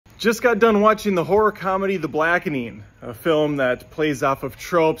Just got done watching the horror comedy The Blackening, a film that plays off of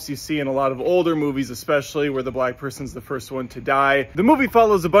tropes you see in a lot of older movies, especially where the black person's the first one to die. The movie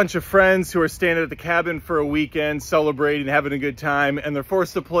follows a bunch of friends who are staying at the cabin for a weekend, celebrating, having a good time, and they're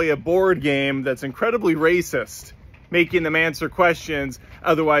forced to play a board game that's incredibly racist, making them answer questions,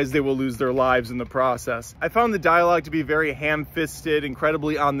 otherwise they will lose their lives in the process. I found the dialogue to be very ham-fisted,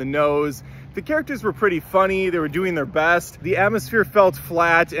 incredibly on the nose. The characters were pretty funny, they were doing their best. The atmosphere felt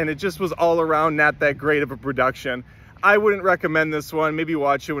flat, and it just was all around not that great of a production. I wouldn't recommend this one. Maybe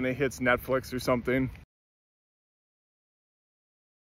watch it when it hits Netflix or something.